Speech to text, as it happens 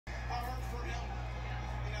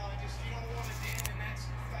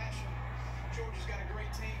Georgia's got a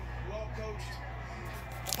great team, well coached,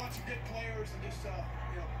 a bunch of good players, and just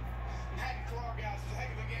hadn't claw guys. It's a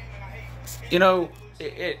heck of a game, and I hate. You know,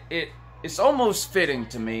 it's almost fitting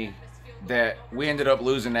to me that we ended up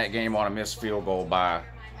losing that game on a missed field goal by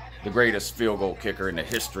the greatest field goal kicker in the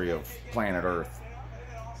history of planet Earth.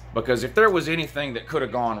 Because if there was anything that could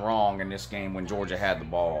have gone wrong in this game when Georgia had the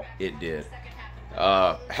ball, it did.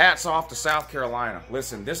 Hats off to South Carolina.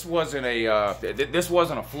 Listen, this wasn't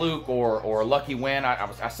a fluke or a lucky win.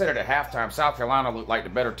 I said it at halftime. South Carolina looked like the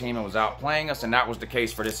better team and was outplaying us, and that was the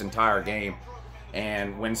case for this entire game.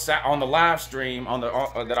 And when on the live stream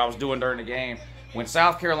that I was doing during the game, when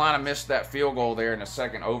South Carolina missed that field goal there in the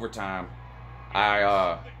second overtime,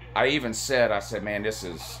 I even said, man, this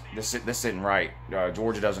isn't right.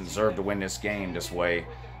 Georgia doesn't deserve to win this game this way,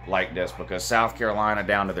 like this, because South Carolina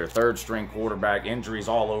down to their third-string quarterback, injuries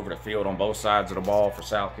all over the field on both sides of the ball for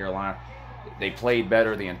South Carolina. They played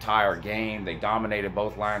better the entire game. They dominated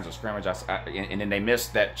both lines of scrimmage, and then they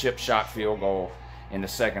missed that chip shot field goal in the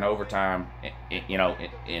second overtime.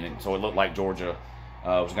 And so it looked like Georgia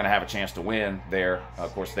was going to have a chance to win there.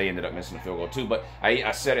 Of course, they ended up missing the field goal too. But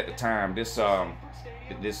I said at the time,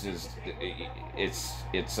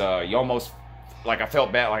 you almost, like, I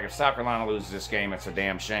felt bad. Like, if South Carolina loses this game, it's a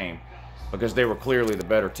damn shame, because they were clearly the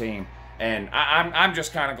better team. And I'm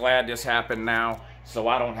just kind of glad this happened now, so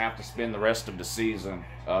I don't have to spend the rest of the season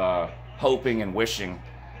hoping and wishing,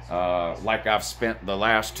 like I've spent the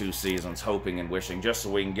last 2 seasons hoping and wishing, just so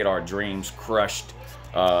we can get our dreams crushed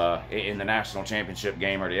in the national championship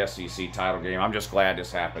game or the SEC title game. I'm just glad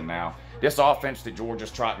this happened now. This offense that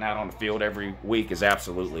Georgia's trotting out on the field every week is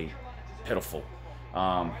absolutely pitiful.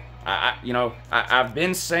 I've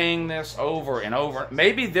been saying this over and over.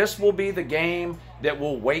 Maybe this will be the game that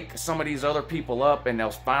will wake some of these other people up, and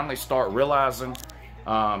they'll finally start realizing,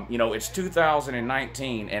 it's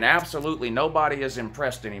 2019, and absolutely nobody is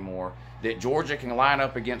impressed anymore that Georgia can line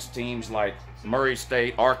up against teams like Murray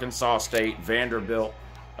State, Arkansas State, Vanderbilt,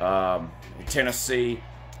 Tennessee,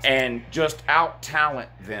 and just out-talent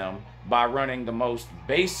them by running the most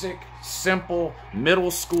basic, simple, middle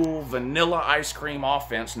school, vanilla ice cream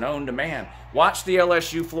offense known to man. Watch the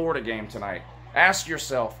LSU-Florida game tonight. Ask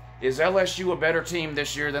yourself, is LSU a better team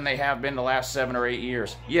this year than they have been the last 7 or 8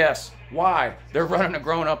 years? Yes. Why? They're running a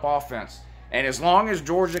grown-up offense. And as long as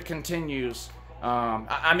Georgia continues,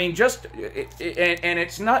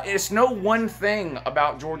 it's no one thing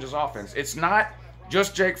about Georgia's offense. It's not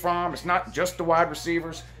just Jake Fromm. It's not just the wide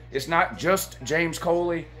receivers. It's not just James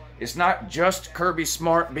Coley. It's not just Kirby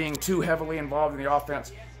Smart being too heavily involved in the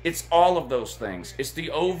offense. It's all of those things. It's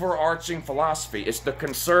the overarching philosophy. It's the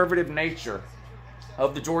conservative nature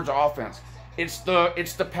of the Georgia offense. It's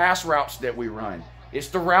the pass routes that we run. It's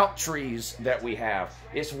the route trees that we have.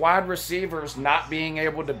 It's wide receivers not being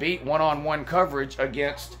able to beat one-on-one coverage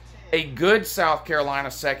against a good South Carolina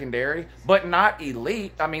secondary, but not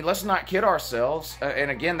elite. I mean, let's not kid ourselves. And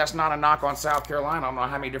again, that's not a knock on South Carolina. I don't know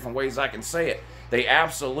how many different ways I can say it. They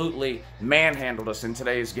absolutely manhandled us in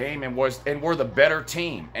today's game and were the better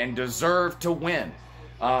team and deserved to win.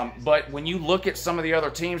 But when you look at some of the other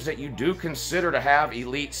teams that you do consider to have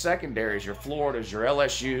elite secondaries, your Floridas, your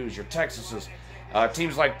LSUs, your Texases,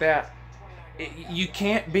 teams like that, you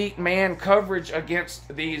can't beat man coverage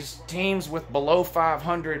against these teams with below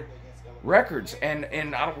 500 records.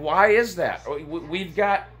 And why is that? We've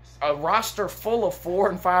got a roster full of 4-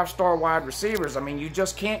 and 5-star wide receivers. I mean, you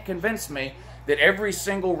just can't convince me that every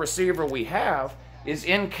single receiver we have is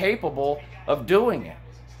incapable of doing it.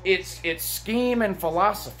 It's scheme and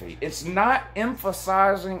philosophy. It's not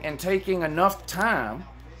emphasizing and taking enough time,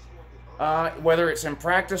 whether it's in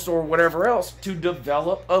practice or whatever else, to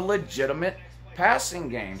develop a legitimate passing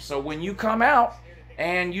game. So when you come out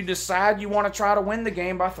and you decide you want to try to win the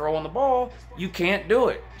game by throwing the ball, you can't do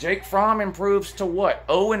it. Jake Fromm improves to what,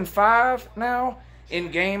 0-5 now in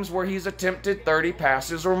games where he's attempted 30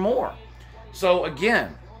 passes or more. So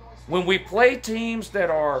again, when we play teams that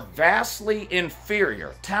are vastly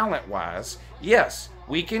inferior talent-wise, yes,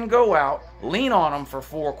 we can go out, lean on them for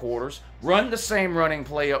 4 quarters, run the same running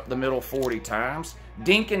play up the middle 40 times,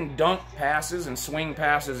 dink and dunk passes and swing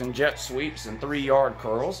passes and jet sweeps and 3-yard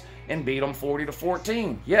curls, and beat them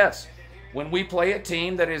 40-14. Yes, when we play a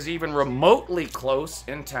team that is even remotely close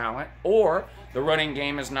in talent, or the running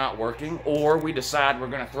game is not working, or we decide we're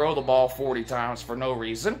going to throw the ball 40 times for no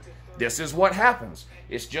reason, this is what happens.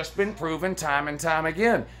 It's just been proven time and time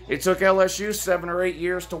again. It took LSU 7 or 8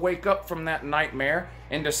 years to wake up from that nightmare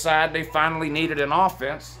and decide they finally needed an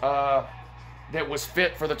offense that was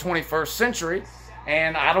fit for the 21st century.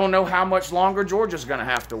 And I don't know how much longer Georgia's going to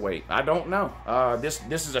have to wait. I don't know.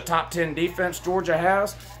 This is a top 10 defense Georgia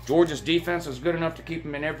has. Georgia's defense is good enough to keep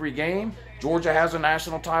them in every game. Georgia has a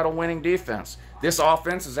national title winning defense. This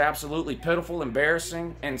offense is absolutely pitiful,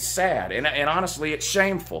 embarrassing, and sad. And honestly, it's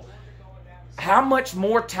shameful. How much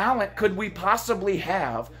more talent could we possibly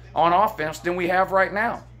have on offense than we have right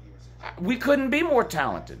now? We couldn't be more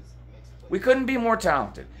talented. We couldn't be more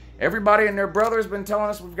talented. Everybody and their brother has been telling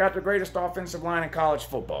us we've got the greatest offensive line in college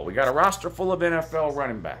football. We got a roster full of NFL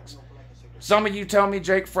running backs. Some of you tell me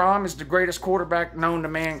Jake Fromm is the greatest quarterback known to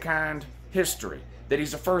mankind history, that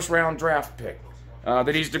he's a first-round draft pick,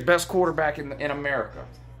 that he's the best quarterback in America.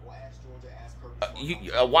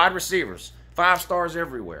 Wide receivers, 5 stars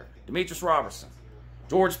everywhere. Demetrius Robertson,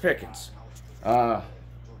 George Pickens,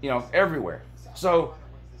 everywhere. So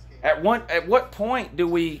at what point do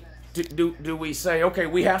we say, okay,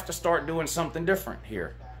 we have to start doing something different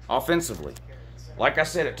here offensively? Like I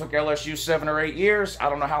said, it took LSU 7 or 8 years. I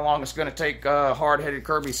don't know how long it's going to take hard-headed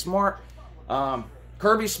Kirby Smart.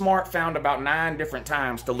 Kirby Smart found about 9 different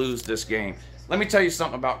times to lose this game. Let me tell you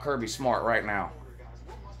something about Kirby Smart right now.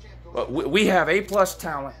 We have A-plus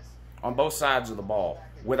talent on both sides of the ball,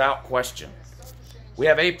 without question. We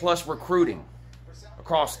have A-plus recruiting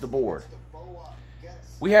across the board.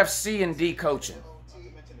 We have C and D coaching.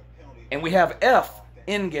 And we have F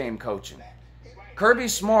in-game coaching. Kirby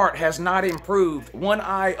Smart has not improved one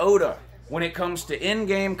iota when it comes to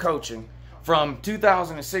in-game coaching from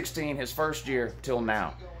 2016, his first year, till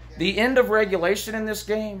now. The end of regulation in this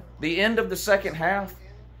game, the end of the second half,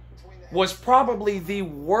 was probably the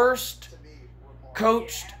worst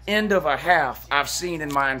coached end of a half I've seen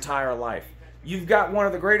in my entire life. You've got one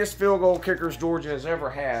of the greatest field goal kickers Georgia has ever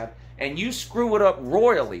had, and you screw it up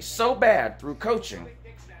royally so bad through coaching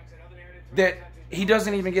that he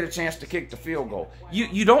doesn't even get a chance to kick the field goal.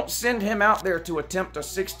 You don't send him out there to attempt a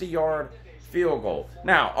 60-yard field goal.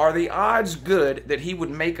 Now, are the odds good that he would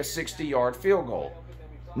make a 60-yard field goal?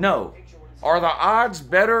 No. Are the odds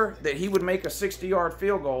better that he would make a 60-yard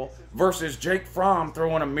field goal versus Jake Fromm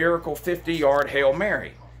throwing a miracle 50-yard Hail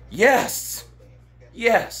Mary? Yes.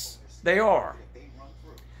 Yes, they are.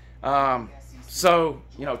 So,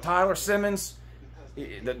 Tyler Simmons,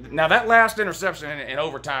 now that last interception in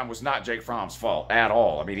overtime was not Jake Fromm's fault at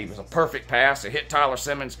all. I mean, it was a perfect pass. It hit Tyler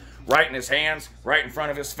Simmons right in his hands, right in front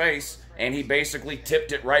of his face, and he basically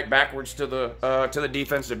tipped it right backwards to the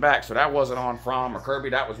defensive back. So that wasn't on Fromm or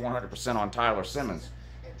Kirby. That was 100% on Tyler Simmons.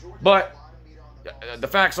 But the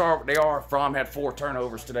facts are, Fromm had 4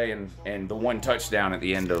 turnovers today and the 1 touchdown at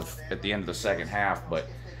the end of the second half. But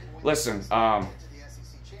listen,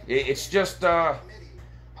 it's just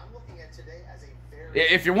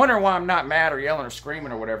if you're wondering why I'm not mad or yelling or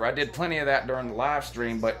screaming or whatever, I did plenty of that during the live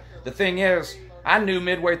stream. But the thing is, I knew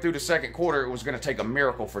midway through the second quarter it was going to take a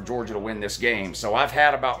miracle for Georgia to win this game. So I've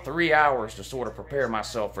had about 3 hours to sort of prepare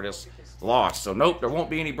myself for this loss. So nope, there won't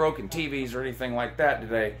be any broken TVs or anything like that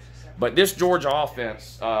today. But this Georgia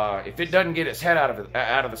offense, if it doesn't get its head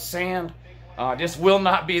out of the sand, this will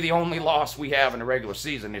not be the only loss we have in the regular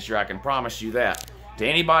season this year. I can promise you that. To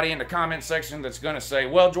anybody in the comment section that's going to say,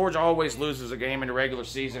 well, Georgia always loses a game in the regular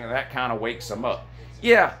season, and that kind of wakes them up.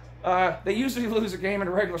 Yeah, they usually lose a game in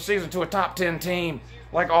the regular season to a top 10 team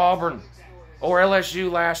like Auburn or LSU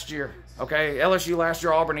last year. Okay, LSU last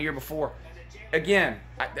year, Auburn the year before. Again,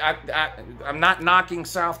 I'm not knocking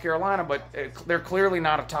South Carolina, but they're clearly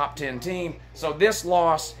not a top 10 team. So this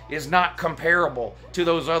loss is not comparable to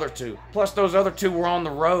those other 2. Plus, those other 2 were on the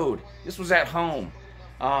road. This was at home.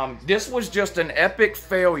 This was just an epic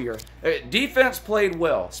failure. Defense played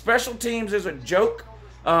well. Special teams is a joke.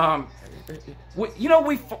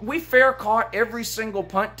 We fair caught every single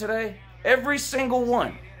punt today. Every single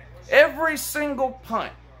one. Every single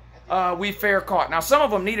punt we fair caught. Now, some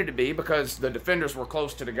of them needed to be because the defenders were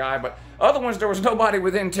close to the guy, but other ones there was nobody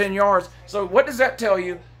within 10 yards. So what does that tell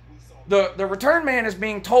you? The return man is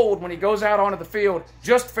being told when he goes out onto the field,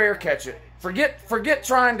 just fair catch it. Forget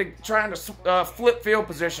trying to flip field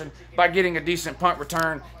position by getting a decent punt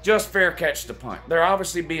return. Just fair catch the punt. They're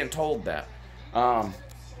obviously being told that.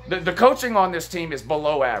 The coaching on this team is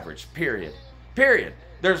below average, period. Period.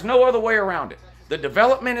 There's no other way around it. The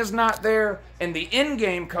development is not there, and the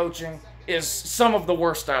in-game coaching is some of the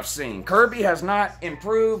worst I've seen. Kirby has not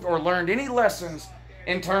improved or learned any lessons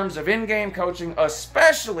in terms of in-game coaching,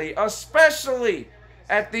 especially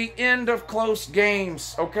at the end of close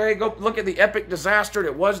games, okay? Go look at the epic disaster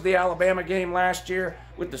that was the Alabama game last year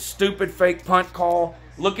with the stupid fake punt call.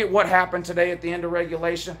 Look at what happened today at the end of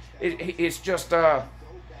regulation. It's just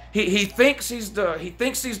he thinks he's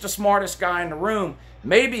the smartest guy in the room.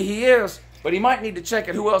 Maybe he is, But he might need to check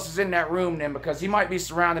at who else is in that room then, because he might be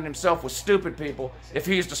surrounding himself with stupid people if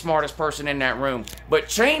he's the smartest person in that room. But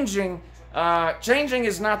changing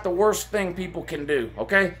is not the worst thing people can do,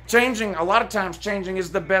 okay? A lot of times changing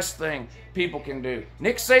is the best thing people can do.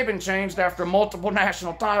 Nick Saban changed after multiple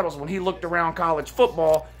national titles when he looked around college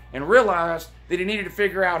football and realized that he needed to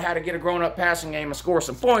figure out how to get a grown-up passing game and score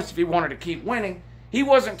some points if he wanted to keep winning. He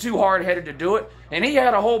wasn't too hard-headed to do it, and he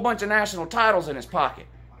had a whole bunch of national titles in his pocket.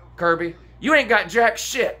 Kirby, you ain't got jack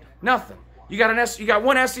shit, nothing. You got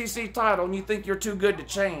one SEC title, and you think you're too good to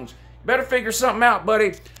change. Better figure something out,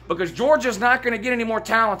 buddy, because Georgia's not going to get any more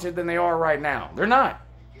talented than they are right now. They're not.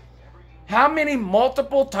 How many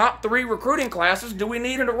multiple top 3 recruiting classes do we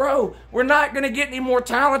need in a row? We're not going to get any more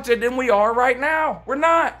talented than we are right now. We're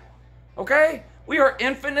not. Okay? We are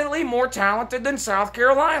infinitely more talented than South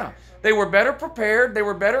Carolina. They were better prepared, they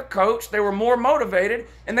were better coached, they were more motivated,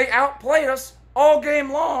 and they outplayed us all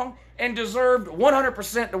game long and deserved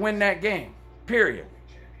 100% to win that game. Period.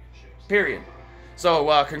 Period.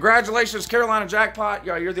 So, congratulations, Carolina Jackpot.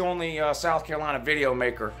 You're the only South Carolina video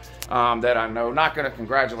maker that I know. Not going to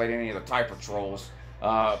congratulate any of the typer trolls.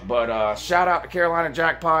 But shout out to Carolina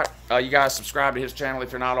Jackpot. You guys subscribe to his channel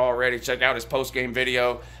if you're not already. Check out his post-game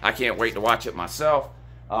video. I can't wait to watch it myself.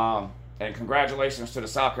 And congratulations to the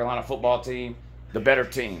South Carolina football team, the better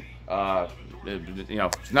team.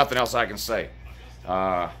 There's nothing else I can say.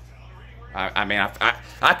 I mean,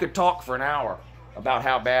 I could talk for an hour about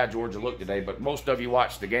how bad Georgia looked today, but most of you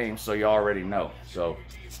watched the game, so you already know. So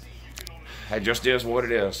it just is what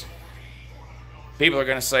it is. People are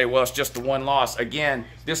going to say, well, it's just the one loss. Again,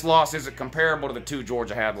 this loss isn't comparable to the 2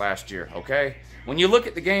 Georgia had last year, okay? When you look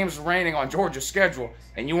at the games remaining on Georgia's schedule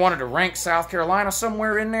and you wanted to rank South Carolina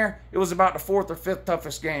somewhere in there, it was about the 4th or 5th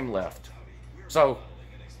toughest game left. So,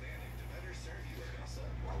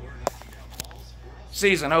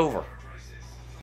 season over.